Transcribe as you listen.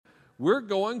we're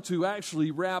going to actually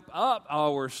wrap up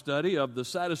our study of the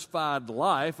satisfied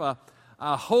life. I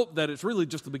hope that it's really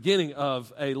just the beginning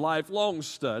of a lifelong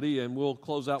study, and we'll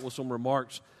close out with some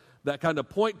remarks that kind of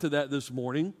point to that this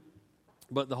morning.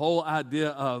 But the whole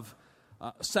idea of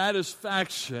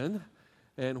satisfaction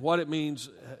and what it means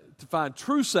to find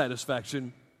true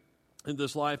satisfaction in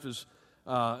this life is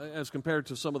as compared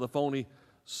to some of the phony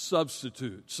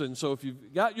substitutes. And so if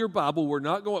you've got your Bible, we're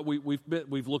not going,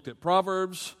 we've looked at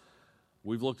Proverbs,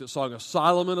 we've looked at Song of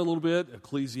Solomon a little bit,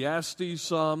 Ecclesiastes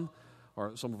some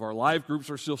of our live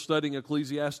groups are still studying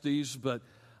Ecclesiastes, but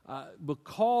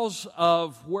because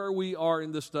of where we are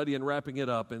in this study and wrapping it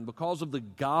up, and because of the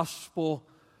gospel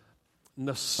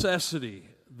necessity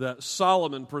that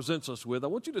Solomon presents us with, I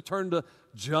want you to turn to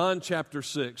John chapter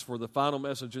 6 for the final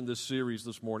message in this series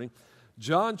this morning.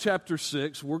 John chapter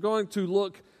 6, we're going to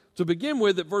look to begin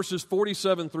with at verses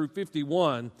 47 through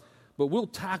 51, but we'll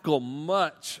tackle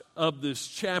much of this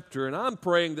chapter, and I'm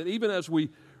praying that even as we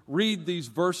read these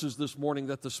verses this morning,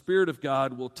 that the Spirit of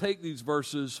God will take these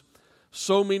verses,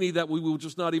 so many that we will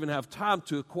just not even have time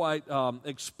to quite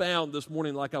expound this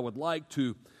morning like I would like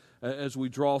to, as we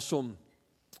draw some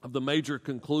of the major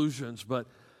conclusions. But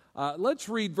let's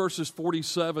read verses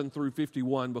 47 through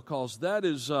 51, because that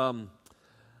is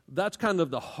that's kind of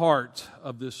the heart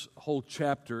of this whole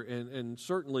chapter, and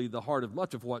certainly the heart of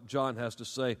much of what John has to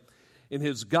say in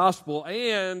his gospel,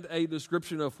 and a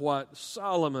description of what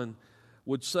Solomon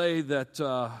would say that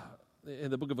in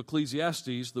the book of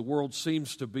Ecclesiastes, the world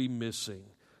seems to be missing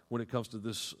when it comes to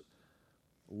this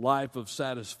life of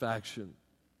satisfaction.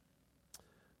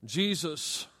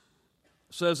 Jesus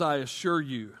says, "I assure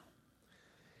you,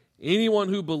 anyone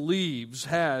who believes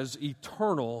has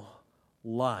eternal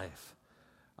life.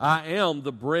 I am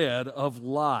the bread of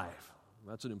life."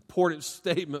 That's an important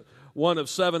statement, one of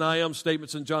 7 I am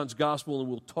statements in John's gospel, and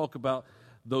we'll talk about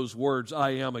those words,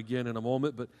 I am, again in a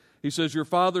moment. But he says, "Your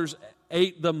fathers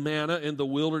ate the manna in the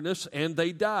wilderness, and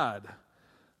they died.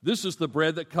 This is the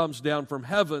bread that comes down from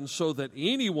heaven, so that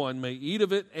anyone may eat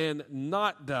of it and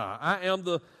not die. I am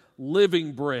the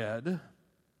living bread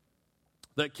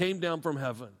that came down from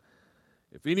heaven.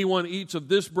 If anyone eats of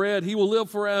this bread, he will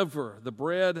live forever. The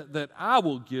bread that I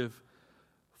will give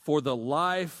for the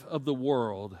life of the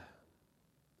world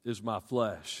is my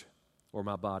flesh," or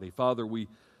my body. Father, we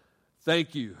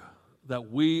thank you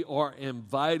that we are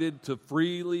invited to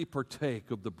freely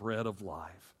partake of the bread of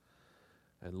life.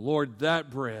 And Lord, that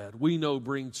bread we know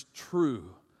brings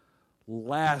true,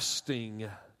 lasting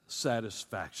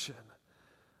satisfaction.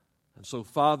 And so,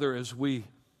 Father, as we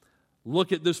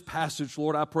look at this passage,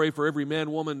 Lord, I pray for every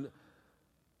man, woman,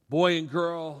 boy, and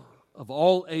girl of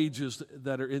all ages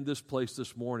that are in this place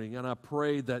this morning. And I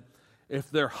pray that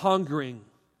if they're hungering,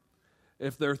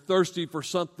 if they're thirsty for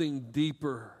something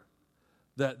deeper,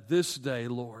 that this day,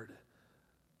 Lord,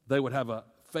 they would have a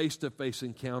face-to-face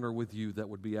encounter with you that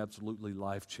would be absolutely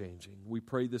life-changing. We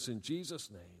pray this in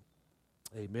Jesus' name.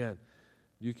 Amen.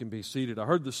 You can be seated. I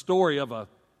heard the story of a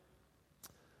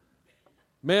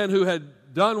man who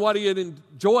had done what he had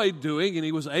enjoyed doing, and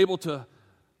he was able to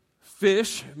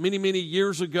fish many, many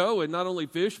years ago, and not only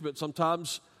fish, but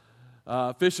sometimes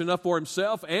fish enough for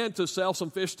himself and to sell some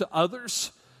fish to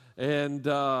others and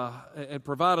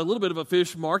provide a little bit of a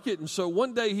fish market. And so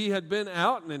one day he had been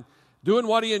out and doing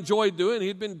what he enjoyed doing.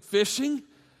 He'd been fishing,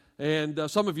 and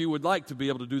some of you would like to be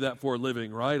able to do that for a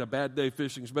living, right? A bad day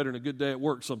fishing is better than a good day at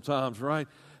work sometimes, right?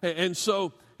 And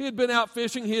so he had been out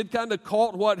fishing. He had kind of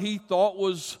caught what he thought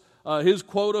was his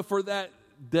quota for that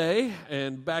day.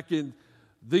 And back in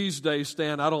these days,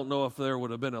 Stan, I don't know if there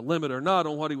would have been a limit or not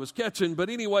on what he was catching. But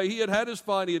anyway, he had had his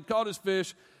fun. He had caught his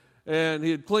fish, and he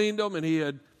had cleaned them, and he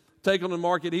had taken them to the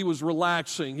market. He was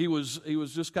relaxing. He was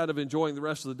just kind of enjoying the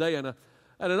rest of the day. And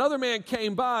another man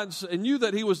came by and knew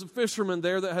that he was the fisherman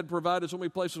there that had provided so many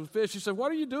places with fish. He said,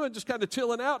 "What are you doing just kind of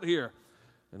chilling out here?"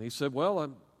 And he said,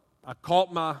 "Well, I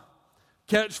caught my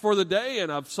catch for the day,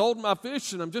 and I've sold my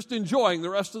fish, and I'm just enjoying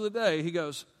the rest of the day." He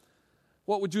goes,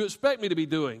 "What would you expect me to be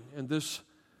doing?" And this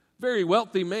very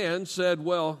wealthy man said,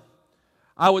 "Well,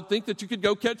 I would think that you could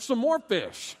go catch some more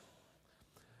fish,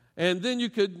 and then you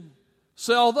could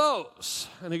sell those."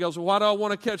 And he goes, "Well, why do I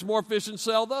want to catch more fish and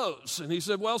sell those?" And he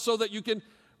said, "Well, so that you can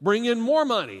bring in more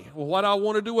money." "Well, what do I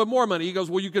want to do with more money?" He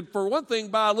goes, "Well, you could, for one thing,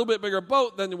 buy a little bit bigger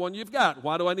boat than the one you've got."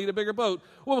 "Why do I need a bigger boat?"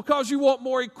 "Well, because you want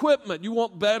more equipment. You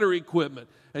want better equipment.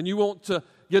 And you want to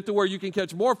get to where you can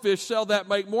catch more fish, sell that,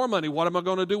 make more money." "What am I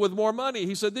going to do with more money?"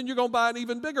 He said, "Then you're going to buy an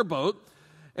even bigger boat.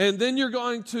 And then you're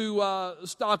going to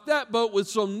stock that boat with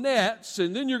some nets.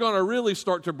 And then you're going to really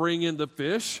start to bring in the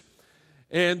fish.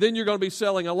 and then you're going to be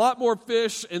selling a lot more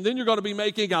fish, and then you're going to be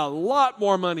making a lot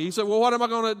more money. He said, well, what am I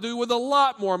going to do with a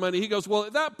lot more money? He goes, well,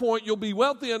 at that point, you'll be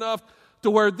wealthy enough to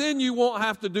where then you won't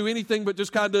have to do anything but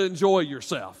just kind of enjoy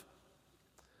yourself.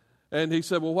 And he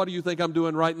said, well, what do you think I'm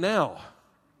doing right now?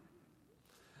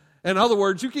 In other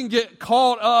words, you can get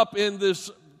caught up in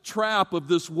this trap of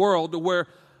this world to where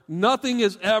nothing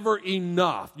is ever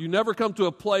enough. You never come to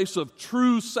a place of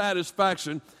true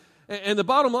satisfaction. And the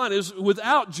bottom line is,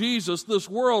 without Jesus, this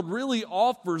world really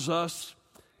offers us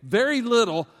very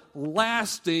little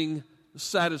lasting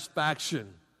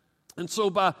satisfaction. And so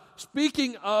by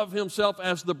speaking of himself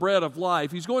as the bread of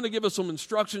life, he's going to give us some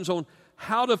instructions on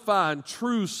how to find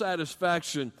true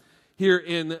satisfaction here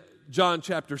in John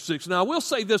chapter 6. Now, I will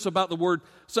say this about the word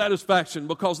satisfaction,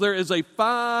 because there is a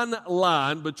fine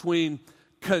line between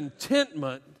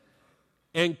contentment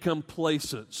and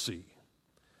complacency.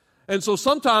 And so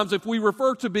sometimes if we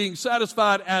refer to being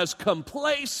satisfied as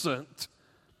complacent,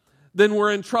 then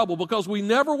we're in trouble, because we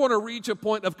never want to reach a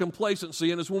point of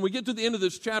complacency. And it's when we get to the end of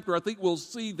this chapter, I think we'll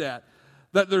see that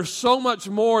there's so much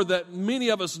more that many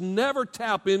of us never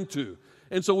tap into.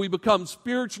 And so we become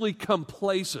spiritually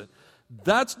complacent.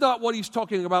 That's not what he's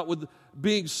talking about with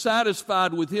being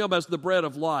satisfied with him as the bread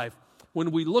of life.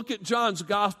 When we look at John's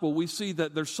gospel, we see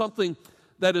that there's something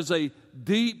that is a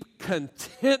deep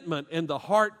contentment in the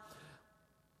heart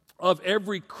of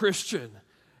every Christian.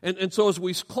 And so as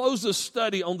we close this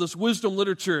study on this wisdom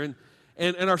literature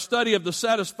and our study of the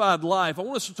satisfied life, I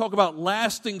want us to talk about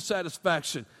lasting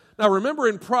satisfaction. Now, remember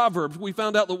in Proverbs, we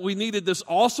found out that we needed this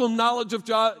awesome knowledge of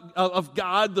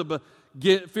God.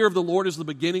 The fear of the Lord is the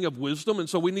beginning of wisdom. And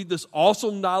so we need this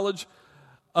awesome knowledge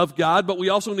of God, but we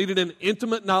also needed an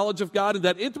intimate knowledge of God. And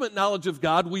that intimate knowledge of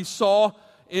God we saw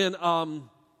in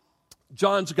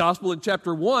John's gospel in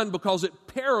chapter 1, because it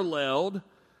paralleled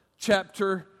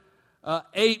chapter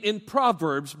 8 in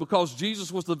Proverbs, because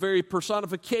Jesus was the very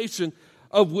personification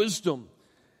of wisdom.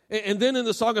 And then in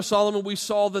the Song of Solomon, we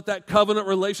saw that covenant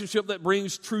relationship that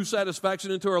brings true satisfaction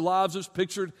into our lives is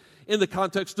pictured in the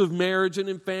context of marriage and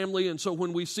in family. And so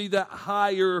when we see that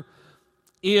higher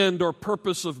end or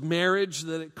purpose of marriage,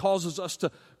 that it causes us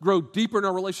to grow deeper in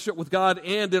our relationship with God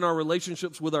and in our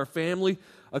relationships with our family.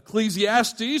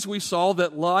 Ecclesiastes, we saw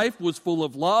that life was full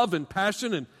of love and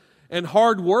passion and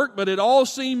hard work, but it all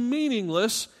seemed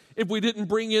meaningless if we didn't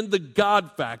bring in the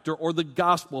God factor or the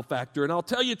gospel factor. And I'll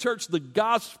tell you, church, the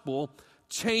gospel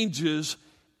changes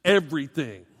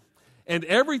everything. And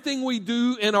everything we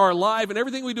do in our life and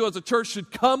everything we do as a church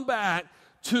should come back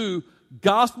to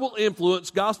gospel influence,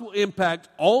 gospel impact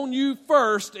on you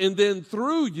first, and then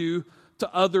through you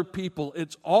to other people.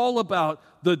 It's all about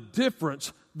the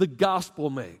difference the gospel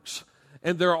makes.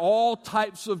 And there are all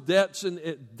types of depths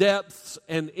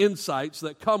and insights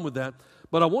that come with that.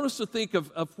 But I want us to think of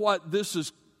what this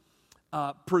is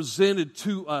presented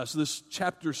to us, this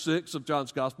chapter 6 of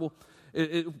John's Gospel.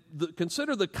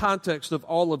 Consider the context of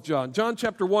all of John. John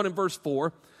chapter 1 and verse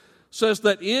 4 says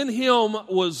that in him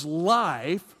was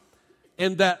life,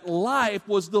 and that life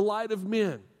was the light of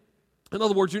men. In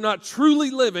other words, you're not truly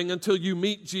living until you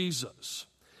meet Jesus.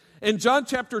 In John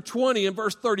chapter 20 and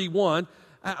verse 31,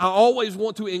 I always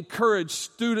want to encourage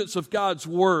students of God's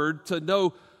Word to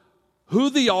know who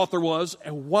the author was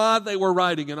and why they were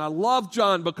writing. And I love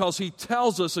John because he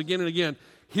tells us again and again,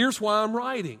 here's why I'm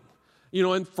writing. You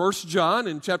know, in 1 John,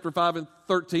 in chapter 5 and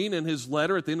 13, in his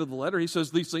letter, at the end of the letter, he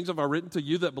says, these things have I written to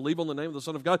you that believe on the name of the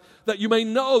Son of God, that you may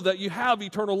know that you have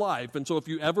eternal life. And so if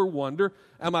you ever wonder,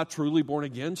 am I truly born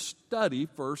again? Study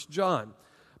 1 John.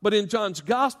 But in John's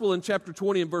Gospel, in chapter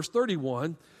 20 and verse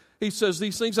 31, he says,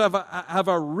 these things have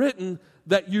I written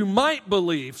that you might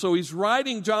believe. So he's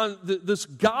writing, John, this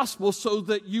gospel so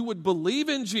that you would believe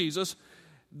in Jesus,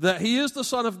 that he is the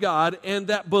Son of God, and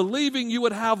that believing you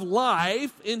would have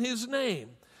life in his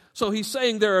name. So he's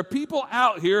saying there are people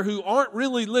out here who aren't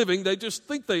really living, they just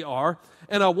think they are,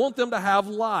 and I want them to have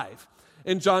life.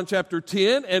 In John chapter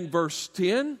 10 and verse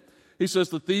 10, he says,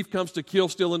 the thief comes to kill,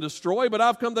 steal, and destroy, but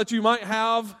I've come that you might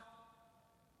have,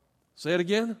 say it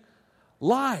again,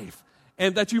 life,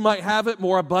 and that you might have it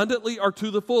more abundantly or to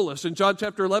the fullest. In John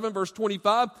chapter 11, verse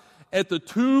 25, at the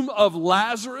tomb of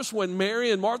Lazarus, when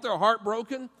Mary and Martha are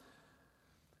heartbroken,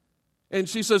 and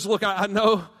she says, look, I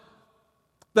know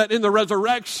that in the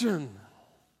resurrection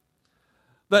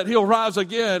that he'll rise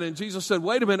again. And Jesus said,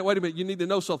 wait a minute, you need to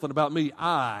know something about me.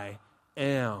 I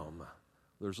am.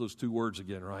 There's those two words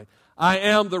again, right? I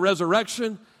am the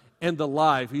resurrection and the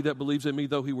life. He that believes in me,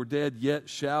 though he were dead, yet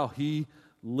shall he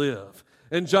live.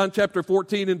 In John chapter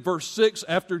 14 and verse 6,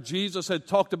 after Jesus had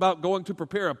talked about going to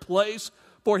prepare a place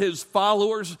for his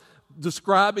followers,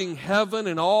 describing heaven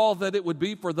and all that it would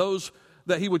be for those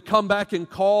that he would come back and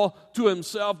call to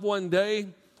himself one day.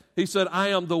 He said, I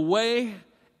am the way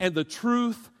and the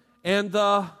truth and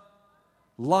the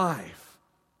life.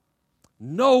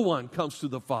 No one comes to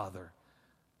the Father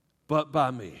but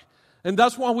by me. And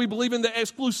that's why we believe in the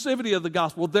exclusivity of the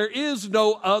gospel. There is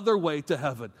no other way to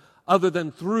heaven other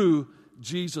than through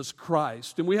Jesus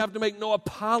Christ. And we have to make no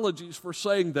apologies for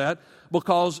saying that,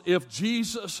 because if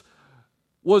Jesus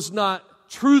was not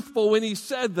truthful when he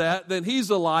said that, then he's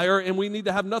a liar, and we need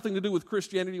to have nothing to do with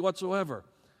Christianity whatsoever.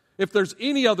 If there's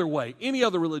any other way, any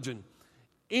other religion,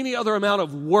 any other amount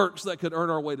of works that could earn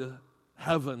our way to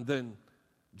heaven, then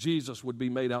Jesus would be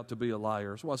made out to be a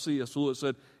liar. That's why C.S. Lewis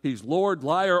said, he's Lord,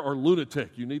 liar, or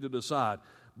lunatic. You need to decide.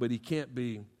 But he can't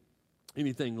be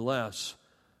anything less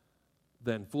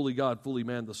than fully God, fully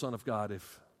man, the Son of God,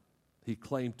 if he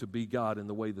claimed to be God in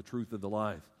the way, the truth, and the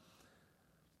life,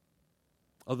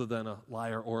 other than a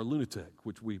liar or a lunatic,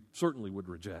 which we certainly would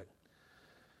reject.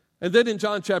 And then in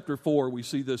John chapter 4, we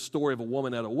see this story of a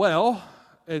woman at a well,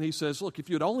 and he says, look, if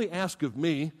you'd only ask of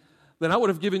me, then I would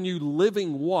have given you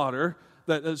living water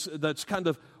that's kind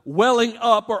of welling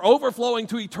up or overflowing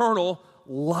to eternal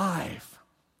life,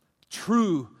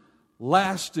 true,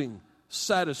 lasting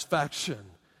satisfaction.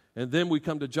 And then we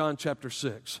come to John chapter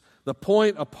 6. The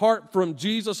point, apart from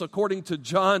Jesus, according to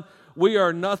John, we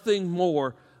are nothing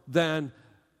more than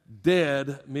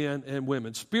dead men and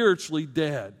women, spiritually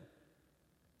dead.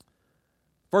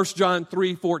 1 John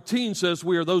 3:14 says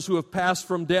we are those who have passed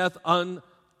from death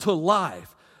unto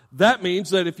life. That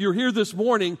means that if you're here this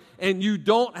morning and you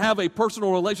don't have a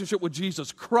personal relationship with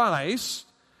Jesus Christ,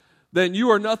 then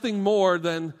you are nothing more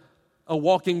than a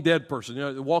Walking Dead person. You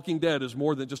know, The Walking Dead is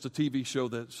more than just a TV show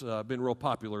that's been real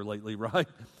popular lately, right?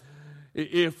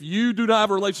 If you do not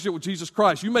have a relationship with Jesus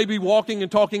Christ, you may be walking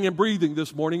and talking and breathing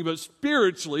this morning, but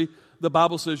spiritually, the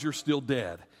Bible says you're still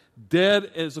dead. Dead,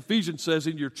 as Ephesians says,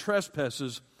 in your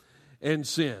trespasses and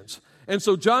sins. And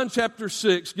so John chapter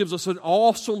 6 gives us an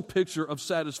awesome picture of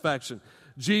satisfaction.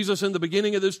 Jesus, in the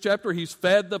beginning of this chapter, he's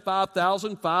fed the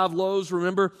 5,000, 5 loaves,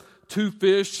 remember, 2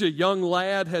 fish. A young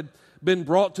lad had been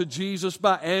brought to Jesus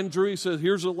by Andrew. He says,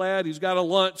 here's a lad, he's got a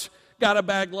lunch, got a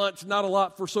bag lunch, not a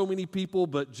lot for so many people,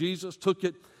 but Jesus took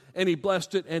it and he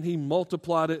blessed it and he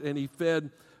multiplied it and he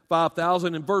fed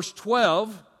 5,000. In verse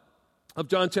 12 of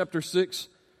John chapter 6,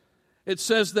 it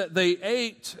says that they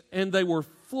ate and they were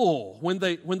full. When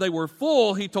they were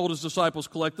full, he told his disciples,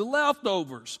 collect the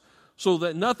leftovers so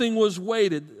that nothing was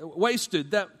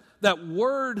wasted. That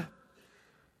word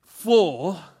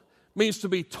full means to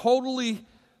be totally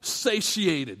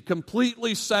satiated,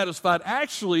 completely satisfied.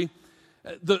 Actually,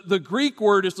 the Greek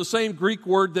word is the same Greek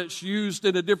word that's used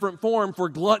in a different form for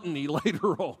gluttony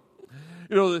later on.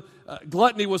 You know,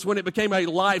 gluttony was when it became a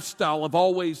lifestyle of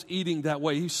always eating that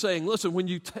way. He's saying, listen, when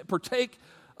you partake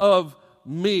of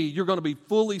me, you're going to be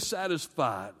fully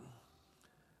satisfied.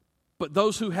 But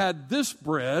those who had this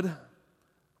bread,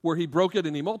 where he broke it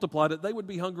and he multiplied it, they would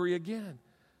be hungry again.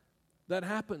 That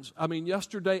happens. I mean,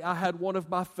 yesterday I had one of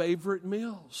my favorite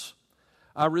meals.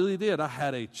 I really did. I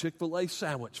had a Chick-fil-A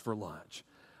sandwich for lunch.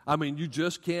 I mean, you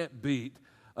just can't beat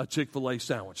a Chick-fil-A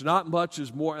sandwich. Not much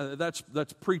is more, that's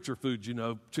preacher food, you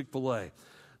know, Chick-fil-A.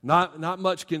 Not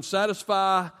much can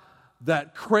satisfy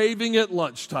that craving at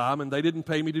lunchtime, and they didn't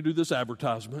pay me to do this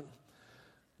advertisement.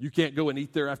 You can't go and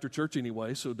eat there after church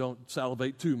anyway, so don't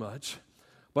salivate too much.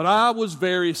 But I was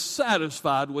very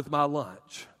satisfied with my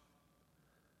lunch.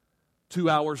 2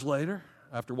 hours later,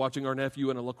 after watching our nephew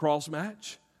in a lacrosse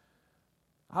match,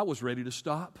 I was ready to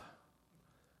stop.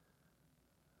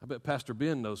 I bet Pastor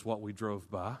Ben knows what we drove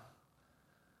by.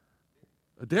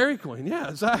 A Dairy Queen, yeah,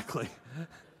 exactly.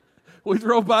 We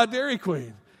drove by Dairy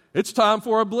Queen. It's time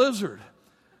for a blizzard.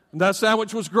 And that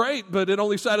sandwich was great, but it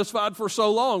only satisfied for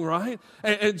so long, right?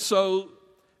 And so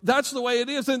that's the way it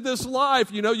is in this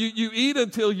life. You know, you eat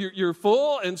until you're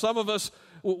full, and some of us,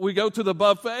 we go to the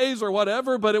buffets or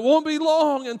whatever, but it won't be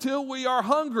long until we are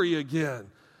hungry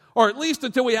again. Or at least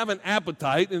until we have an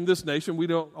appetite. In this nation, we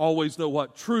don't always know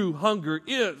what true hunger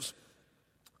is.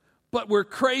 But we're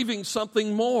craving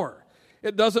something more.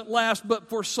 It doesn't last but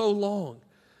for so long.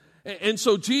 And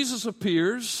so Jesus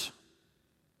appears.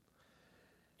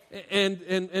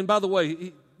 And by the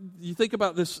way, you think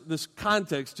about this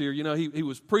context here. You know, he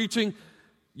was preaching.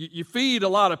 You feed a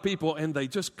lot of people and they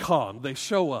just come. They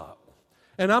show up.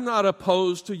 And I'm not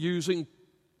opposed to using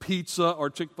pizza or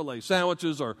Chick-fil-A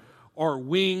sandwiches or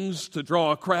wings to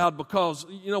draw a crowd, because,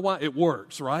 you know what, it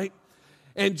works, right?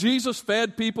 And Jesus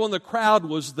fed people and the crowd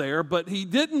was there, but he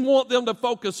didn't want them to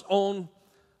focus on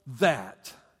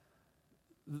that.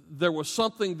 There was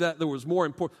something that was more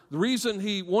important. The reason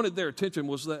he wanted their attention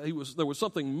was that there was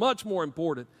something much more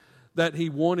important that he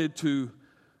wanted to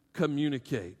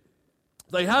communicate.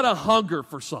 They had a hunger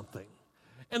for something,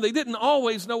 and they didn't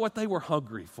always know what they were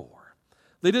hungry for.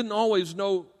 They didn't always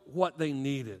know what they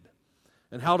needed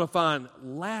and how to find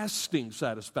lasting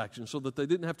satisfaction so that they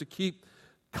didn't have to keep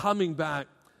coming back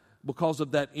because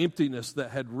of that emptiness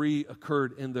that had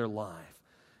reoccurred in their life.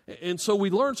 And so we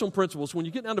learn some principles. When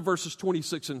you get down to verses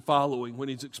 26 and following, when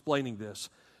he's explaining this,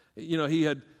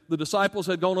 the disciples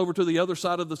had gone over to the other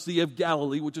side of the Sea of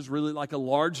Galilee, which is really like a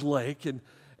large lake,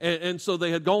 and so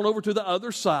they had gone over to the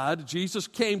other side. Jesus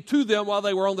came to them while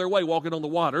they were on their way, walking on the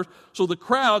water. So the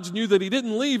crowds knew that he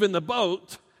didn't leave in the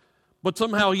boat, but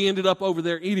somehow he ended up over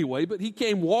there anyway. But he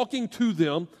came walking to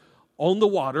them on the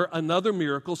water, another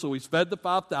miracle. So he's fed the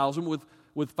 5,000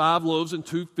 with 5 loaves and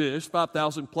 2 fish,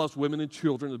 5,000 plus women and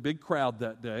children, a big crowd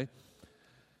that day.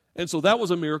 And so that was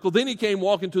a miracle. Then he came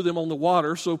walking to them on the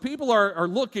water. So people are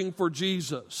looking for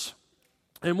Jesus.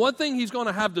 And one thing he's going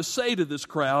to have to say to this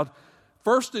crowd,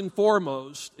 first and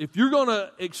foremost, if you're going to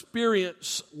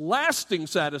experience lasting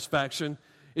satisfaction,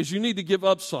 is you need to give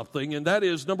up something. And that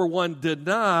is, number one,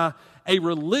 deny a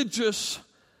religious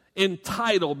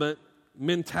entitlement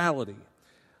mentality.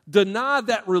 Deny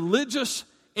that religious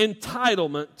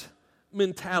entitlement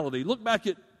mentality. Look back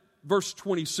at verses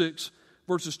 26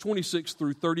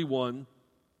 through 31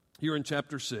 here in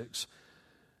chapter 6.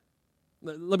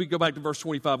 Let me go back to verse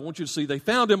 25. I want you to see, they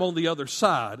found him on the other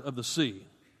side of the sea.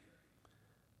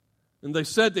 And they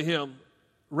said to him,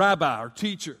 Rabbi, or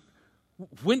teacher,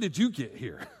 when did you get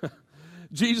here?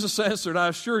 Jesus answered, I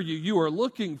assure you, you are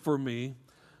looking for me,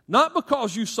 not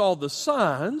because you saw the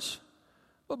signs,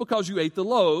 but because you ate the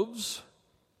loaves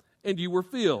and you were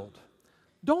filled.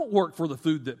 Don't work for the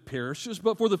food that perishes,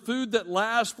 but for the food that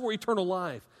lasts for eternal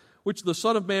life, which the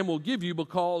Son of Man will give you,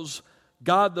 because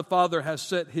God the Father has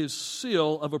set his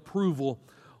seal of approval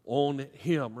on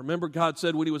him. Remember, God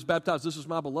said when he was baptized, this is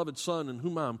my beloved Son in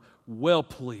whom I'm well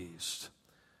pleased.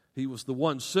 He was the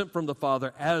one sent from the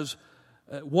Father as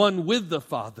one with the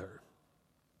Father.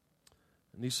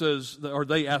 And he says, or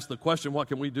they ask the question, what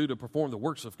can we do to perform the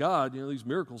works of God? These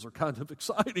miracles are kind of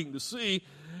exciting to see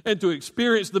and to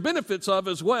experience the benefits of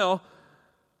as well.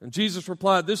 And Jesus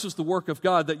replied, this is the work of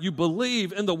God, that you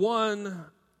believe in the one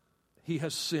he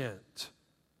has sent.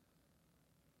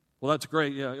 Well, that's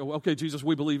great. Yeah, okay, Jesus,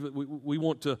 we believe it. We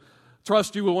want to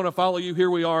trust you. We want to follow you. Here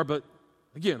we are. But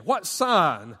again, what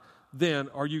sign then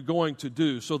are you going to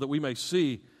do so that we may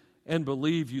see and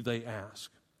believe you, they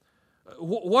ask.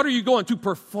 What are you going to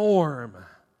perform?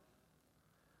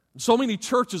 So many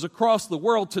churches across the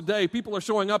world today, people are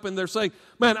showing up and they're saying,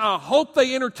 man, I hope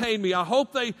they entertain me. I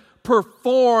hope they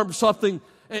perform something.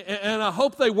 And I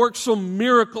hope they work some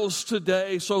miracles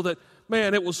today so that,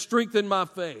 man, it will strengthen my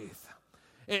faith.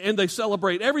 And they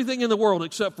celebrate everything in the world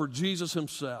except for Jesus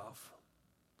himself.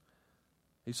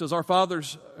 He says,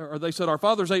 they said, our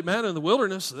fathers ate manna in the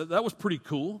wilderness. That was pretty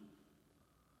cool.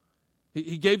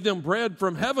 He gave them bread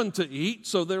from heaven to eat.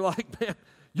 So they're like, man,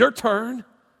 your turn.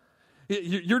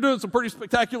 You're doing some pretty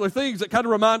spectacular things that kind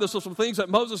of remind us of some things that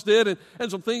Moses did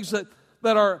and some things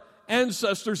that our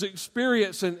ancestors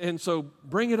experienced. And so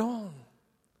bring it on.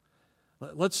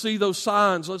 Let's see those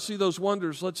signs. Let's see those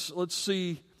wonders. Let's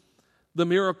see the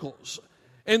miracles.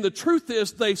 And the truth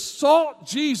is, they sought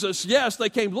Jesus. Yes, they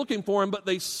came looking for him, but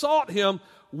they sought him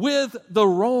with the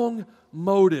wrong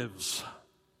motives.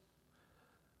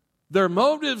 Their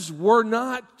motives were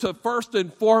not to first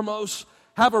and foremost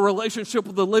have a relationship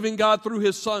with the living God through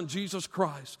his Son, Jesus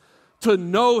Christ, to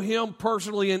know him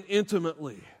personally and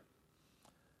intimately.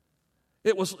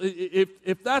 It was,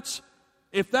 if that's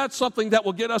something that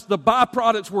will get us the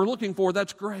byproducts we're looking for,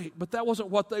 that's great. But that wasn't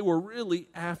what they were really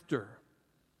after.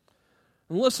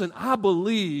 And listen, I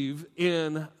believe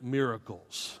in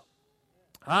miracles.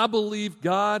 I believe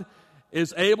God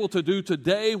is able to do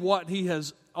today what he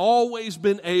has always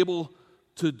been able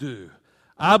to do.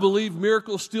 I believe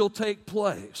miracles still take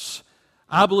place.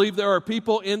 I believe there are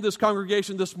people in this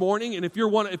congregation this morning, and if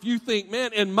you think,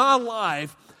 man, in my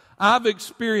life, I've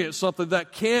experienced something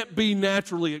that can't be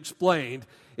naturally explained.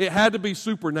 It had to be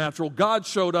supernatural. God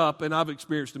showed up, and I've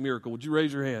experienced a miracle. Would you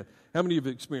raise your hand? How many of you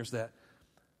have experienced that?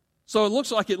 So it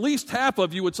looks like at least half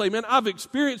of you would say, man, I've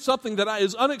experienced something that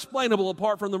is unexplainable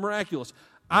apart from the miraculous.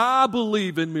 I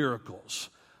believe in miracles.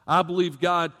 I believe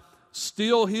God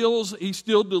still heals. He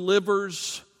still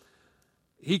delivers.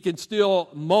 He can still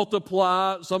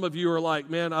multiply. Some of you are like,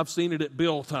 man, I've seen it at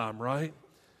bill time, right?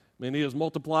 I mean, he has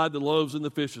multiplied the loaves and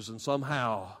the fishes, and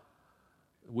somehow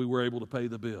we were able to pay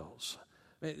the bills.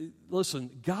 Listen,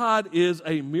 God is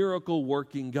a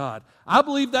miracle-working God. I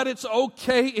believe that it's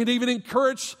okay and even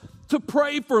encouraged to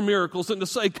pray for miracles and to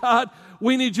say, God,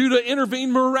 we need you to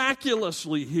intervene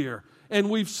miraculously here. And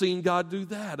we've seen God do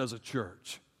that as a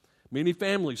church. Many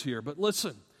families here. But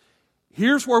listen,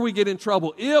 here's where we get in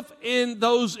trouble. If in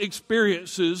those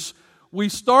experiences we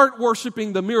start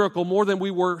worshiping the miracle more than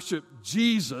we worship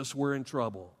Jesus, we're in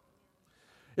trouble.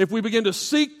 If we begin to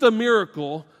seek the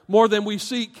miracle more than we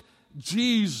seek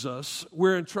Jesus,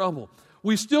 we're in trouble.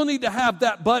 We still need to have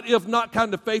that but if not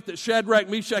kind of faith that Shadrach,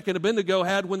 Meshach, and Abednego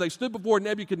had when they stood before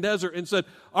Nebuchadnezzar and said,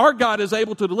 our God is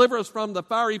able to deliver us from the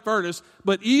fiery furnace,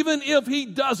 but even if he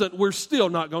doesn't, we're still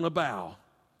not going to bow.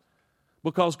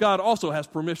 Because God also has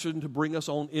permission to bring us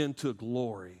on into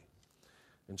glory.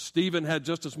 And Stephen had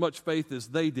just as much faith as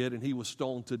they did, and he was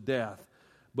stoned to death.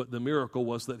 But the miracle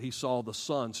was that he saw the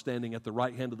Son standing at the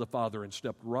right hand of the Father and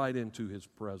stepped right into his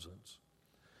presence.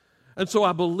 And so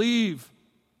I believe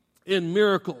in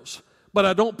miracles, but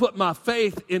I don't put my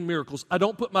faith in miracles. I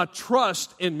don't put my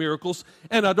trust in miracles,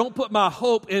 and I don't put my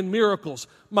hope in miracles.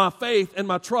 My faith and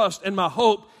my trust and my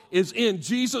hope is in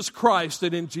Jesus Christ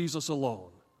and in Jesus alone.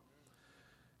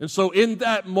 And so in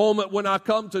that moment when I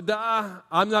come to die,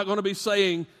 I'm not going to be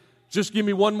saying, just give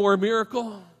me one more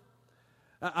miracle.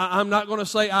 I'm not going to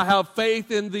say I have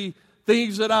faith in the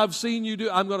things that I've seen you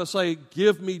do. I'm going to say,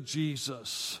 give me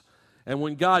Jesus. And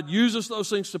when God uses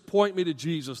those things to point me to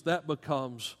Jesus, that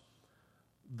becomes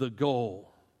the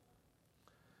goal.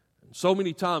 And so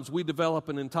many times we develop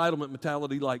an entitlement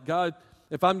mentality like, God,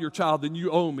 if I'm your child, then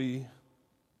you owe me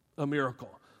a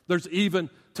miracle. There's even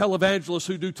televangelists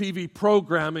who do TV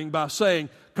programming by saying,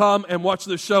 come and watch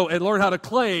this show and learn how to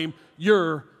claim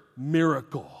your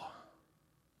miracle.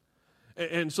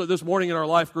 And so this morning in our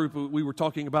life group, we were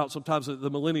talking about sometimes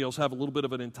the millennials have a little bit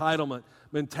of an entitlement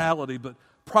mentality, but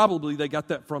probably they got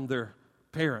that from their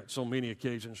parents on many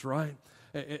occasions, right?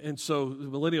 And so the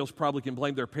millennials probably can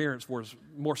blame their parents for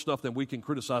more stuff than we can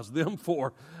criticize them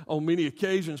for on many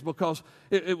occasions, because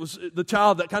it was the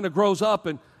child that kind of grows up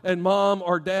and mom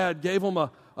or dad gave them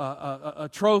a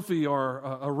trophy or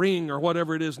a ring or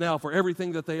whatever it is now for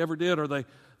everything that they ever did, or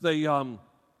they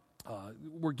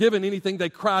were given anything they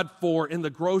cried for in the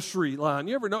grocery line.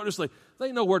 You ever notice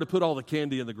they know where to put all the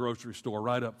candy in the grocery store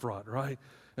right up front, right?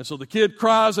 And so the kid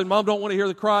cries and mom don't want to hear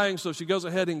the crying, so she goes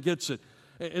ahead and gets it.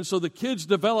 And so the kids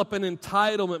develop an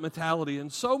entitlement mentality.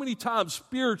 And so many times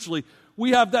spiritually,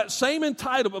 we have that same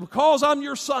entitlement. Because I'm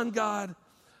your son, God,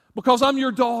 because I'm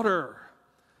your daughter,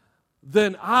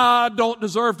 then I don't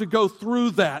deserve to go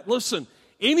through that. Listen,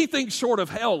 anything short of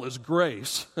hell is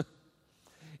grace.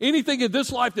 Anything in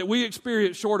this life that we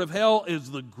experience short of hell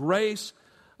is the grace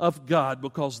of God,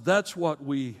 because that's what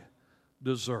we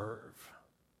deserve.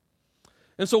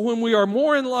 And so when we are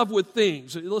more in love with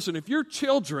things, listen, if your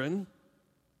children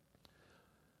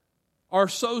are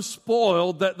so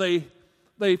spoiled that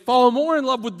they fall more in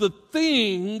love with the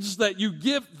things that you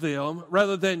give them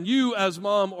rather than you as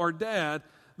mom or dad,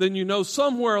 then you know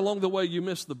somewhere along the way you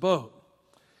missed the boat.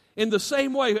 In the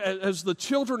same way as the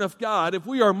children of God, if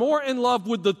we are more in love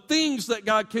with the things that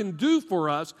God can do for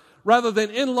us rather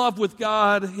than in love with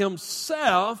God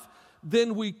Himself,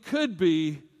 then we could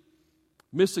be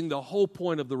missing the whole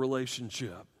point of the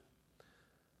relationship.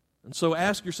 And so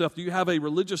ask yourself, do you have a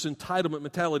religious entitlement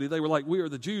mentality? They were like, we are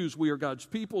the Jews, we are God's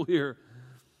people here.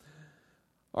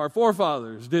 Our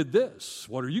forefathers did this.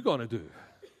 What are you going to do?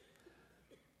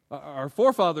 Our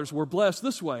forefathers were blessed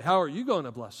this way. How are you going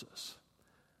to bless us?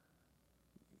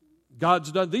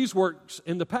 God's done these works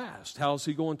in the past. How is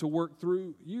He going to work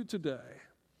through you today?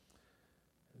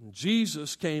 And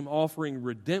Jesus came offering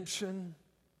redemption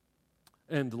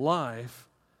and life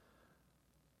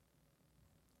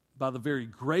by the very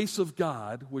grace of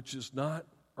God, which is not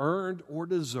earned or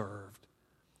deserved.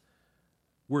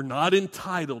 We're not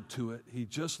entitled to it. He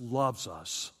just loves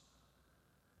us.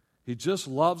 He just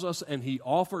loves us, and He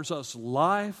offers us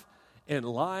life and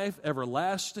life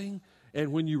everlasting.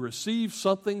 And when you receive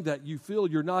something that you feel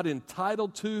you're not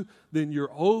entitled to, then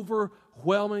you're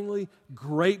overwhelmingly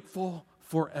grateful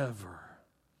forever.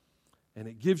 And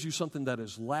it gives you something that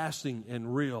is lasting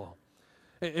and real.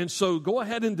 And so go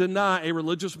ahead and deny a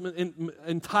religious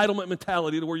entitlement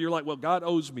mentality to where you're like, well, God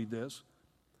owes me this.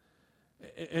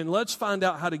 And let's find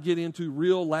out how to get into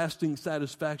real lasting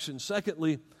satisfaction.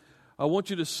 Secondly, I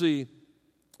want you to see,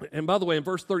 and by the way, in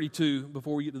verse 32,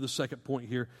 before we get to the second point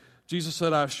here, Jesus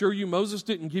said, I assure you, Moses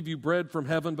didn't give you bread from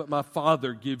heaven, but my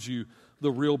Father gives you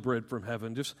the real bread from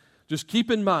heaven. Just keep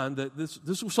in mind that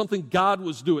this was something God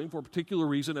was doing for a particular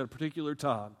reason at a particular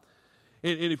time.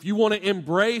 And if you want to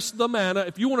embrace the manna,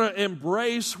 if you want to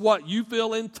embrace what you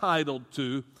feel entitled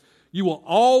to, you will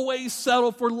always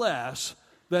settle for less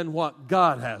than what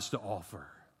God has to offer.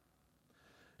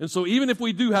 And so even if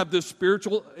we do have this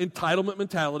spiritual entitlement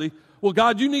mentality, well,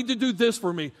 God, you need to do this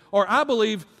for me. Or I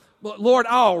believe, Lord,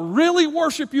 I'll really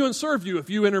worship you and serve you if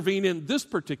you intervene in this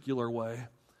particular way.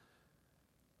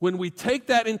 When we take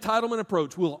that entitlement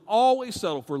approach, we'll always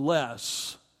settle for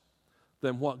less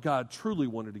than what God truly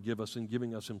wanted to give us in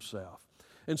giving us himself.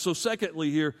 And so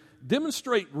secondly here,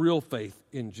 demonstrate real faith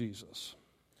in Jesus.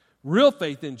 Real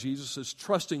faith in Jesus is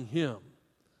trusting him,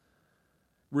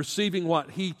 receiving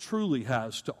what he truly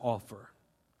has to offer.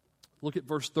 Look at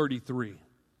verse 33.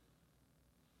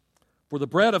 For the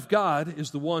bread of God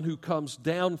is the one who comes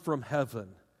down from heaven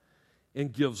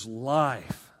and gives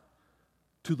life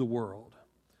to the world.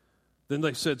 Then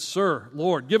they said, Sir,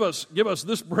 Lord, give us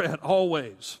this bread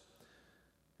always.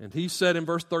 And he said in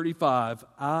verse 35,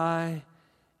 I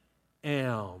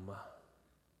am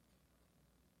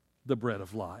the bread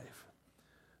of life.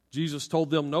 Jesus told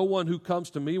them, no one who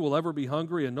comes to me will ever be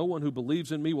hungry, and no one who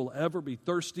believes in me will ever be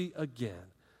thirsty again.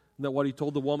 Isn't that what he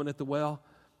told the woman at the well?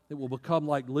 It will become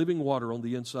like living water on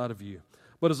the inside of you.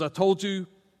 But as I told you,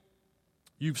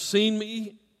 you've seen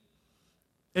me,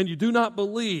 and you do not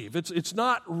believe. It's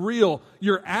not real.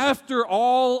 You're after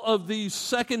all of these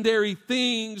secondary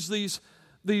things,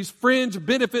 these fringe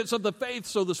benefits of the faith,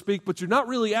 so to speak, but you're not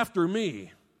really after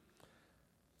me.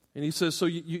 And he says, so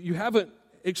you haven't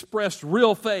expressed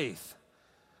real faith.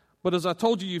 But as I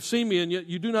told you, you've seen me, and yet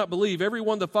you do not believe.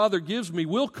 Everyone the Father gives me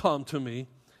will come to me,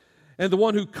 and the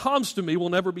one who comes to me will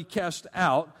never be cast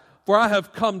out. For I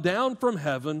have come down from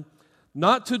heaven,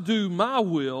 not to do my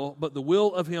will, but the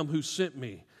will of him who sent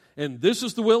me. And this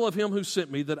is the will of him who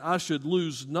sent me, that I should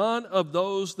lose none of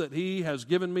those that he has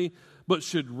given me, but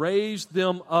should raise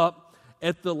them up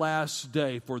at the last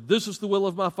day. For this is the will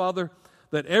of my Father,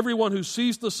 that everyone who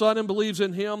sees the Son and believes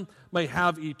in him may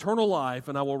have eternal life,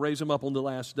 and I will raise him up on the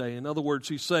last day. In other words,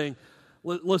 he's saying,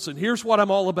 listen, here's what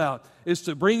I'm all about, is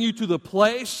to bring you to the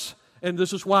place, and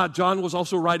this is why John was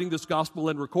also writing this gospel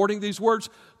and recording these words,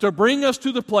 to bring us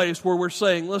to the place where we're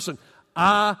saying, listen,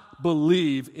 I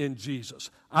believe in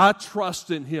Jesus. I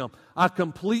trust in him. I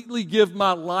completely give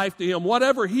my life to him.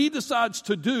 Whatever he decides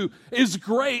to do is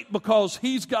great because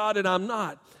he's God and I'm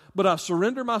not. But I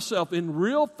surrender myself in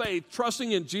real faith,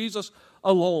 trusting in Jesus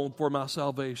alone for my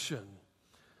salvation.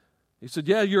 He said,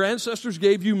 yeah, your ancestors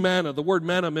gave you manna. The word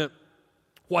manna meant,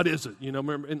 what is it? You know,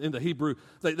 remember in the Hebrew,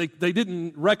 they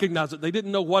didn't recognize it. They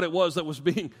didn't know what it was that was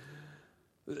being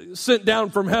sent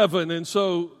down from heaven. And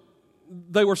so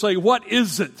they were saying, what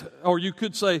is it? Or you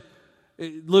could say,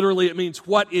 literally it means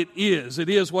what it is. It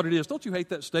is what it is. Don't you hate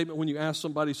that statement when you ask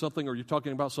somebody something or you're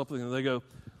talking about something and they go,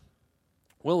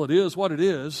 well, it is what it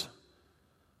is.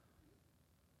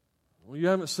 Well, you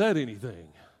haven't said anything.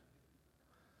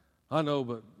 I know,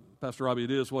 but Pastor Robbie,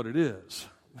 it is what it is.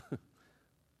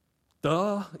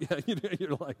 Duh. Yeah,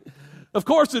 you're like, of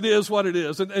course it is what it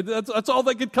is. And that's all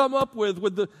they could come up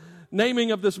with the naming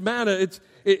of this manna.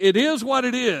 It is what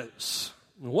it is.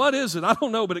 What is it? I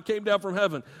don't know, but it came down from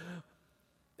heaven.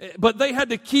 But they had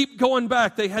to keep going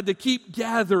back. They had to keep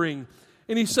gathering.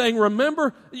 And he's saying,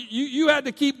 remember, you had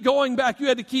to keep going back. You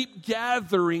had to keep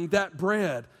gathering that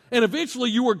bread. And eventually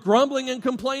you were grumbling and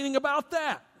complaining about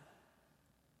that.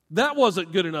 That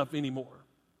wasn't good enough anymore.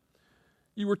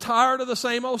 You were tired of the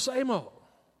same old, same old.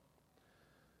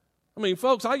 I mean,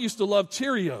 folks, I used to love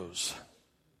Cheerios.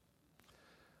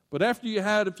 But after you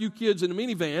had a few kids in a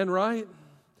minivan, right,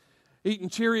 eating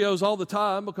Cheerios all the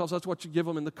time because that's what you give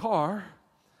them in the car,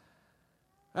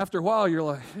 after a while you're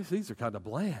like, these are kind of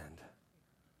bland.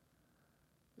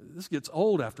 This gets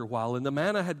old after a while, and the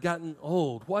manna had gotten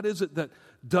old. What is it that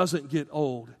doesn't get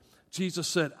old? Jesus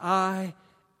said, I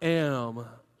am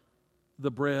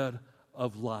the bread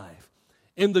of life.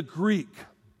 In the Greek,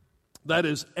 that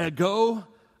is ego,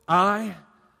 I,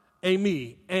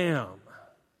 eimi, am.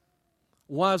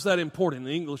 Why is that important? In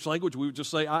the English language, we would just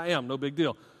say, I am, no big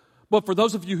deal. But for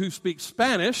those of you who speak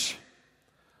Spanish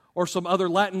or some other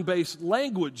Latin-based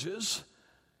languages,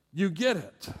 you get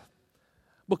it.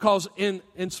 Because in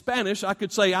Spanish, I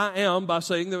could say I am by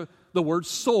saying the word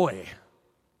soy.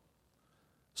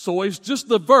 Soy is just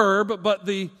the verb, but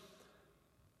the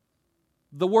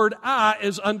word I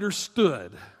is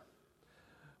understood.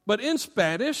 But in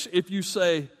Spanish, if you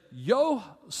say yo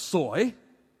soy,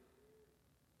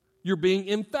 you're being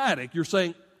emphatic. You're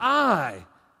saying I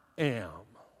am.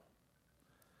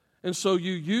 And so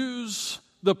you use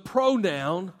the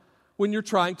pronoun when you're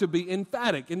trying to be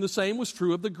emphatic. And the same was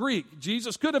true of the Greek.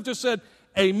 Jesus could have just said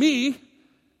eimi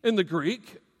in the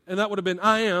Greek, and that would have been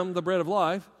I am the bread of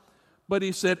life. But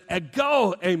he said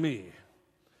ego eimi.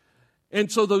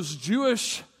 And so those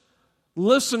Jewish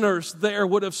listeners there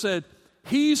would have said,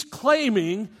 he's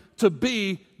claiming to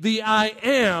be the I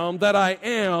am that I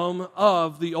am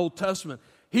of the Old Testament.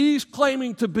 He's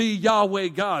claiming to be Yahweh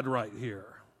God right here.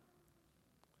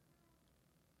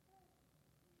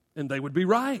 And they would be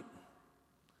right.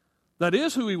 That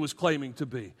is who he was claiming to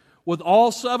be. With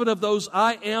all 7 of those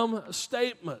I am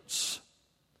statements.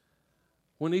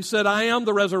 When he said, I am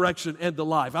the resurrection and the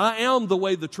life. I am the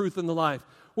way, the truth, and the life.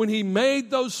 When he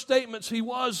made those statements, he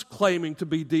was claiming to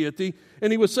be deity.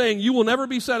 And he was saying, you will never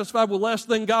be satisfied with less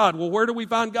than God. Well, where do we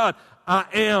find God? I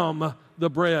am the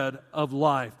bread of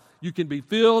life. You can be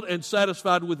filled and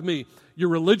satisfied with me. Your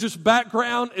religious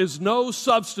background is no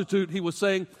substitute, he was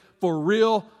saying, for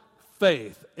real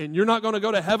faith. And you're not going to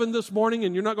go to heaven this morning,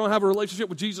 and you're not going to have a relationship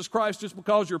with Jesus Christ just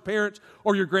because your parents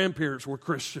or your grandparents were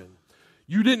Christian.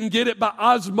 You didn't get it by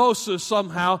osmosis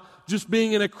somehow, just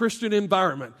being in a Christian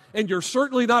environment. And you're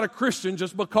certainly not a Christian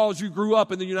just because you grew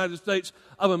up in the United States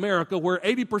of America, where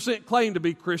 80% claim to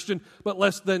be Christian, but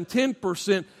less than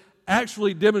 10%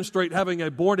 actually demonstrate having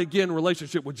a born-again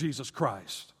relationship with Jesus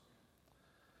Christ.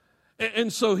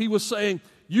 And so he was saying,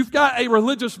 you've got a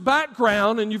religious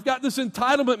background and you've got this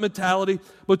entitlement mentality,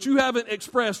 but you haven't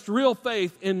expressed real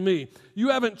faith in me. You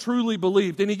haven't truly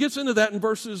believed. And he gets into that in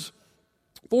verses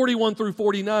 41 through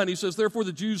 49. He says, therefore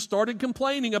the Jews started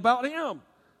complaining about him.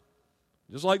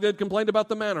 Just like they'd complained about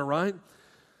the manna, right?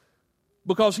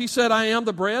 Because he said, I am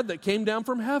the bread that came down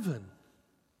from heaven.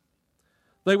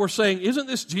 They were saying, isn't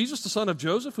this Jesus, the son of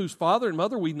Joseph, whose father and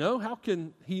mother we know? How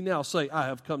can he now say, I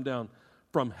have come down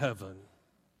from heaven?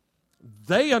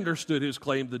 They understood his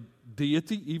claim to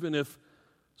deity, even if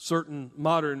certain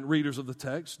modern readers of the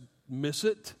text miss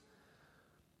it.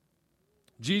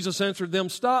 Jesus answered them,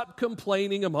 stop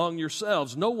complaining among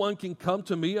yourselves. No one can come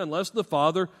to me unless the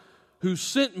Father who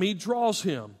sent me draws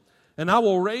him, and I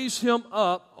will raise him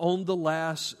up on the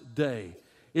last day.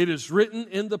 It is written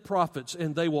in the prophets,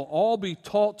 and they will all be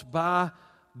taught by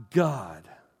God.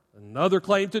 Another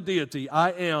claim to deity,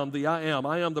 I am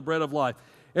the bread of life.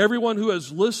 Everyone who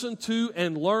has listened to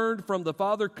and learned from the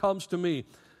Father comes to me.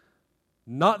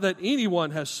 Not that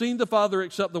anyone has seen the Father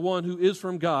except the one who is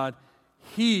from God.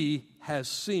 He has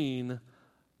seen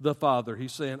the Father.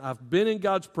 He's saying, I've been in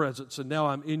God's presence, and now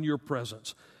I'm in your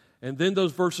presence. And then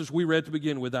those verses we read to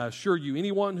begin with, I assure you,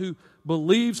 anyone who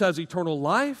believes has eternal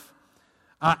life.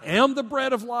 I am the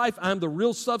bread of life. I'm the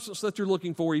real substance that you're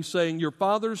looking for. He's saying, your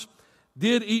fathers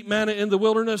did eat manna in the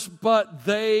wilderness, but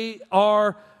they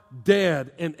are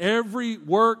dead. And every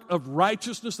work of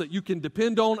righteousness that you can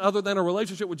depend on other than a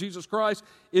relationship with Jesus Christ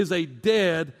is a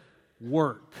dead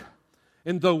work.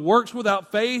 And though works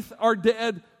without faith are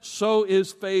dead, so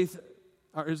is faith.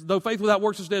 Though faith without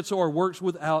works is dead, so are works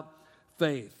without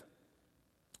faith.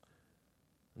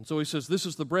 And so he says, this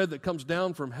is the bread that comes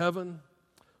down from heaven,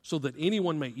 so that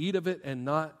anyone may eat of it and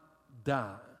not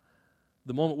die.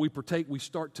 The moment we partake, we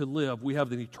start to live. We have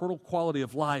the eternal quality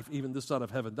of life, even this side of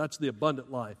heaven. That's the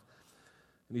abundant life.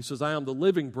 And he says, I am the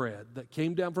living bread that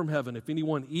came down from heaven. If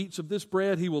anyone eats of this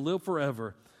bread, he will live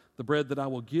forever. The bread that I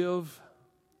will give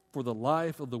for the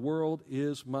life of the world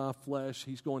is my flesh.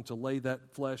 He's going to lay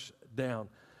that flesh down.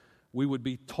 We would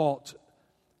be taught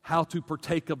how to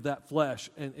partake of that flesh,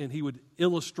 and he would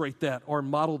illustrate that or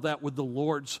model that with the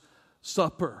Lord's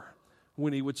Supper,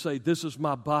 when he would say, this is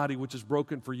my body which is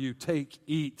broken for you. Take,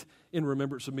 eat in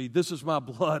remembrance of me. This is my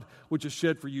blood which is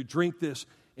shed for you. Drink this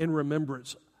in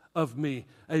remembrance of me.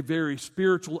 A very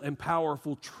spiritual and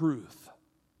powerful truth.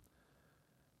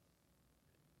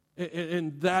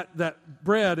 And that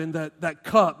bread and that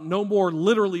cup no more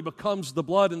literally becomes the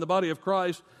blood in the body of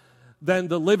Christ than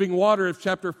the living water of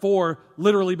chapter 4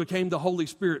 literally became the Holy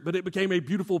Spirit. But it became a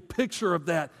beautiful picture of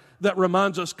that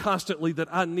reminds us constantly that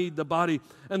I need the body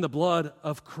and the blood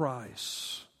of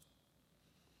Christ.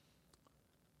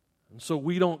 And so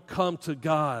we don't come to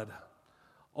God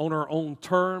on our own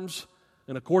terms.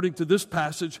 And according to this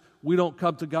passage, we don't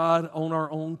come to God on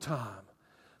our own time.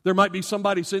 There might be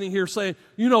somebody sitting here saying,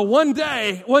 one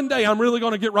day I'm really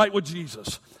going to get right with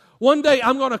Jesus. One day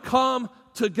I'm going to come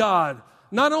to God.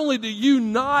 Not only do you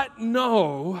not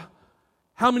know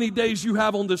how many days you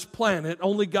have on this planet,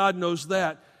 only God knows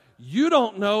that. You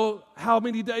don't know how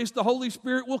many days the Holy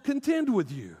Spirit will contend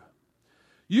with you.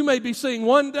 You may be saying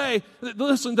one day,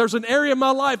 listen, there's an area of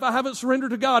my life I haven't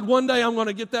surrendered to God. One day I'm going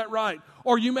to get that right.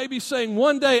 Or you may be saying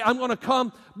one day I'm going to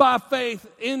come by faith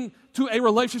into a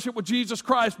relationship with Jesus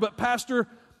Christ. But Pastor,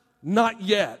 not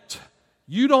yet.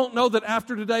 You don't know that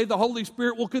after today the Holy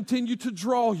Spirit will continue to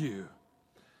draw you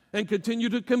and continue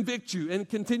to convict you and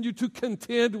continue to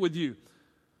contend with you.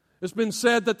 It's been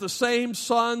said that the same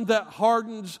sun that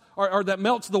hardens or that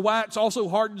melts the wax also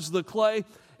hardens the clay.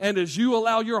 And as you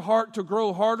allow your heart to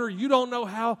grow harder, you don't know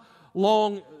how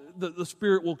long the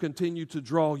Spirit will continue to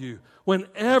draw you.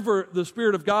 Whenever the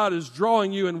Spirit of God is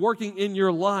drawing you and working in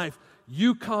your life,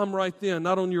 you come right then,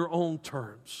 not on your own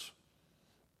terms.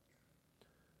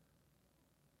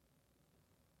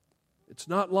 It's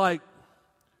not like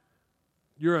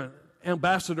you're an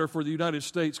ambassador for the United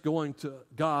States going to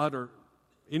God or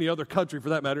any other country for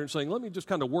that matter and saying, let me just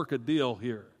kind of work a deal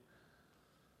here.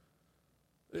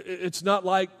 It's not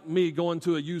like me going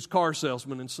to a used car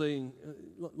salesman and saying,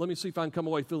 let me see if I can come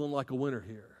away feeling like a winner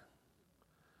here.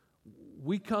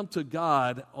 We come to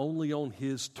God only on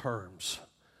His terms.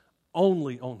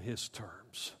 Only on His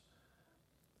terms.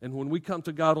 And when we come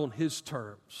to God on His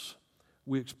terms,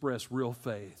 we express real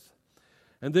faith.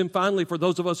 And then finally, for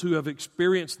those of us who have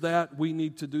experienced that, we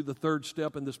need to do the third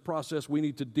step in this process. We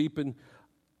need to deepen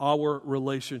our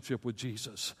relationship with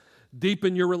Jesus.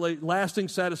 Deepen your lasting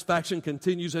satisfaction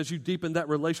continues as you deepen that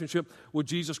relationship with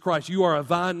Jesus Christ. You are a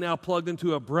vine now plugged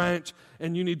into a branch,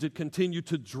 and you need to continue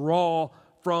to draw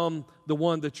from the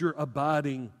one that you're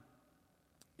abiding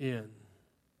in.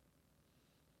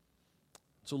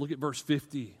 So look at verse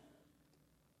 50.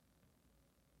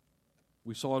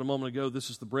 We saw it a moment ago. This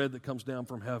is the bread that comes down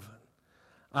from heaven.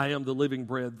 I am the living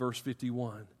bread, verse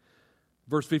 51.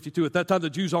 Verse 52, at that time the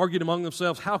Jews argued among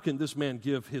themselves, how can this man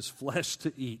give his flesh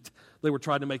to eat? They were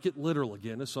trying to make it literal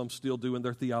again, as some still do in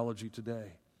their theology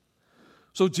today.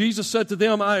 So Jesus said to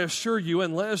them, I assure you,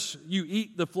 unless you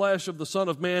eat the flesh of the Son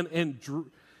of Man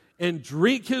and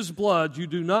drink His blood, you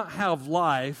do not have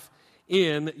life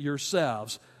in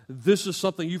yourselves. This is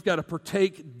something you've got to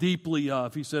partake deeply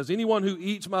of. He says, anyone who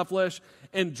eats my flesh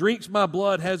and drinks my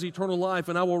blood has eternal life,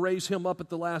 and I will raise him up at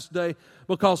the last day,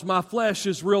 because my flesh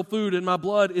is real food and my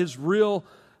blood is real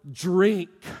drink.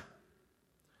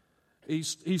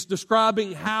 He's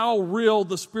describing how real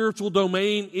the spiritual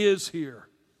domain is here.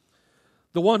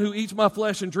 The one who eats my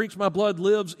flesh and drinks my blood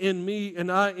lives in me, and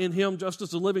I in him, just as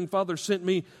the living Father sent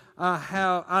me.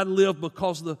 I live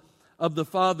because of the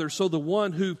Father. So the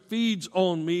one who feeds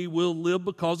on me will live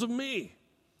because of me.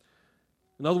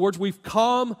 In other words, we've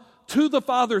come to the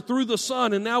Father through the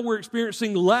Son, and now we're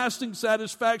experiencing lasting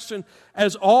satisfaction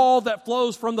as all that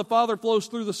flows from the Father flows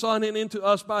through the Son and into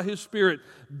us by His Spirit.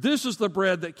 This is the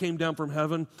bread that came down from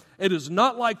heaven. It is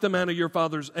not like the manna your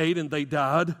fathers ate and they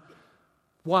died.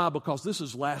 Why? Because this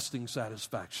is lasting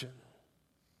satisfaction.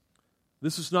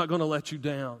 This is not going to let you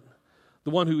down.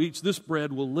 The one who eats this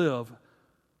bread will live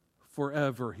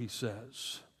forever, He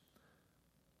says.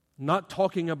 Not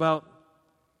talking about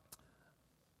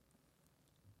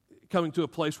coming to a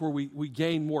place where we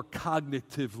gain more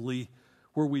cognitively,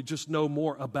 where we just know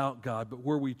more about God, but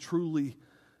where we truly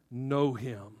know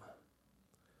Him,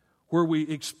 where we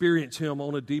experience Him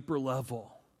on a deeper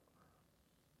level,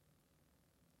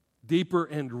 deeper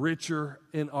and richer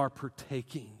in our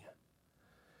partaking.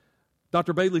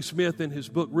 Dr. Bailey Smith, in his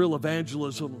book, Real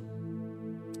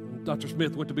Evangelism, Dr.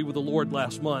 Smith went to be with the Lord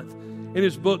last month. In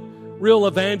his book, Real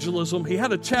Evangelism, he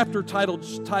had a chapter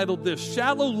titled this,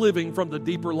 Shallow Living from the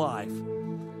Deeper Life.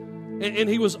 And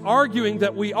he was arguing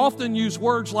that we often use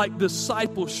words like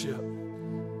discipleship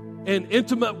and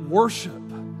intimate worship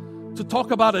to talk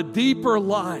about a deeper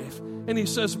life. And he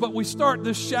says, but we start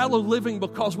this shallow living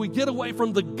because we get away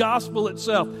from the gospel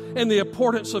itself and the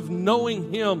importance of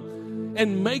knowing Him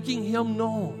and making Him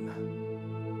known.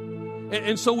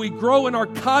 And so we grow in our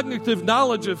cognitive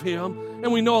knowledge of Him,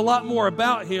 and we know a lot more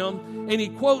about Him. And he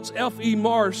quotes F.E.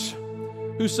 Marsh,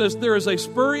 who says, there is a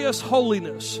spurious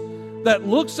holiness that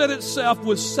looks at itself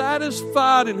with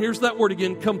satisfied, and here's that word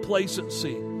again,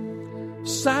 complacency.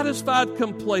 Satisfied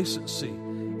complacency,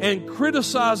 and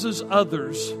criticizes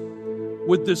others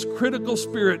with this critical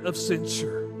spirit of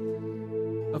censure.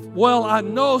 Of, well, I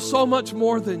know so much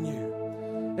more than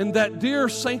you. And that dear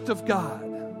saint of God,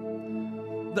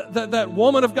 that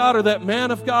woman of God or that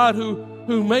man of God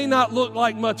who may not look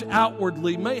like much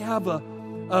outwardly, may have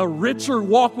a richer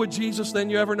walk with Jesus than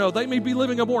you ever know. They may be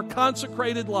living a more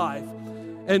consecrated life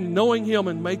and knowing Him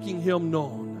and making Him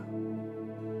known.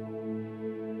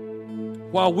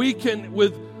 While we can,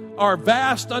 with our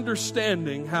vast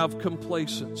understanding, have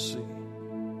complacency.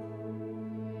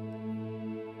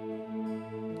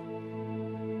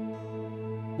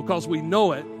 Because we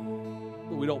know it,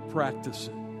 but we don't practice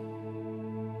it.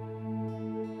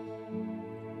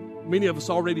 Many of us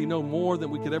already know more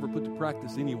than we could ever put to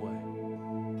practice anyway.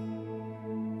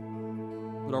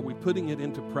 But are we putting it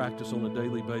into practice on a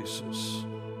daily basis?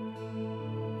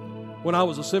 When I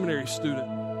was a seminary student,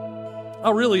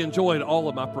 I really enjoyed all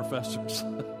of my professors.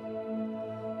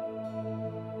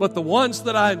 But the ones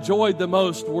that I enjoyed the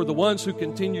most were the ones who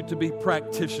continued to be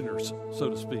practitioners, so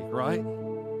to speak, right?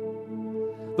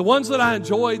 The ones that I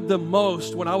enjoyed the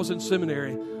most when I was in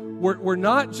seminary were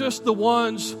not just the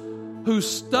ones who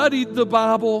studied the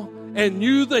Bible and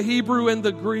knew the Hebrew and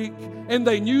the Greek, and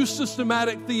they knew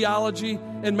systematic theology,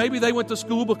 and maybe they went to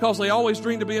school because they always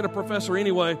dreamed of being a professor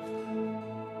anyway.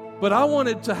 But I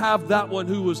wanted to have that one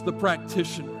who was the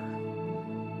practitioner.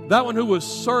 That one who was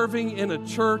serving in a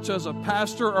church as a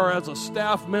pastor or as a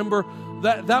staff member.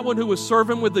 That one who was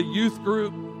serving with the youth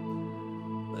group.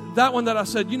 That one that I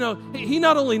said, he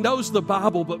not only knows the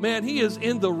Bible, but man, he is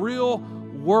in the real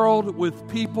world with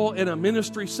people in a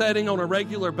ministry setting on a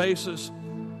regular basis.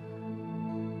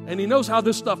 And he knows how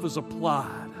this stuff is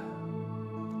applied.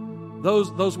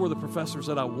 Those were the professors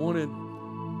that I wanted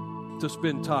to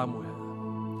spend time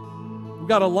with. We've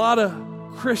got a lot of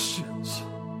Christians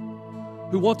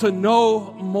who want to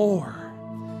know more.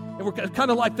 And we're kind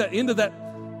of like that end of that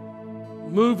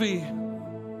movie,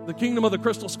 The Kingdom of the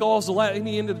Crystal Skulls.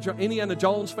 Any Indiana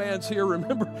Jones fans here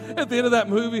remember at the end of that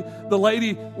movie, the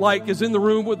lady is in the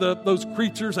room with those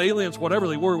creatures, aliens, whatever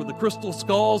they were, with the crystal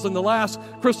skulls, and the last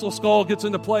crystal skull gets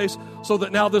into place so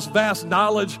that now this vast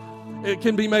knowledge, it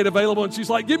can be made available, and she's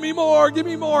like, give me more,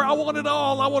 I want it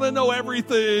all, I want to know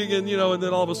everything, and and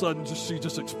then all of a sudden she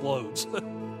just explodes.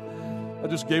 I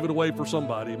just gave it away for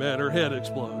somebody, man, her head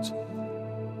explodes.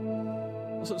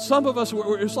 So some of us,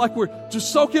 it's like we're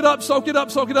just soak it up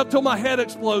till my head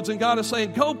explodes, and God is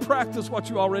saying, go practice what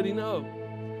you already know.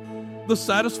 The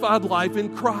satisfied life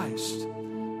in Christ.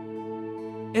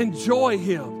 Enjoy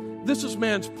Him. This is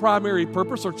man's primary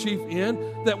purpose or chief end,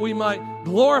 that we might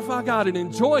glorify God and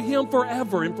enjoy Him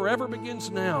forever, and forever begins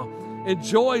now.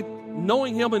 Enjoy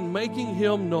knowing Him and making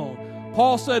Him known.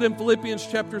 Paul said in Philippians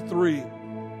chapter 3,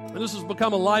 and this has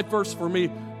become a life verse for me,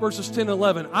 verses 10 and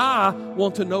 11, I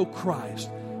want to know Christ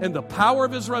and the power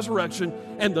of His resurrection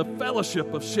and the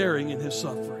fellowship of sharing in His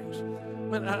sufferings.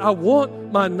 Man, I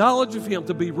want my knowledge of Him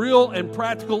to be real and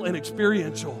practical and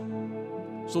experiential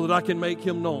so that I can make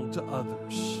Him known to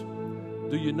others.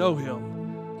 Do you know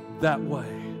Him that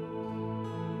way?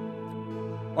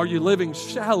 Are you living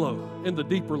shallow in the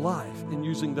deeper life and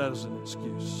using that as an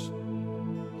excuse?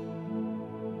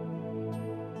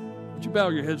 Would you bow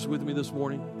your heads with me this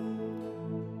morning?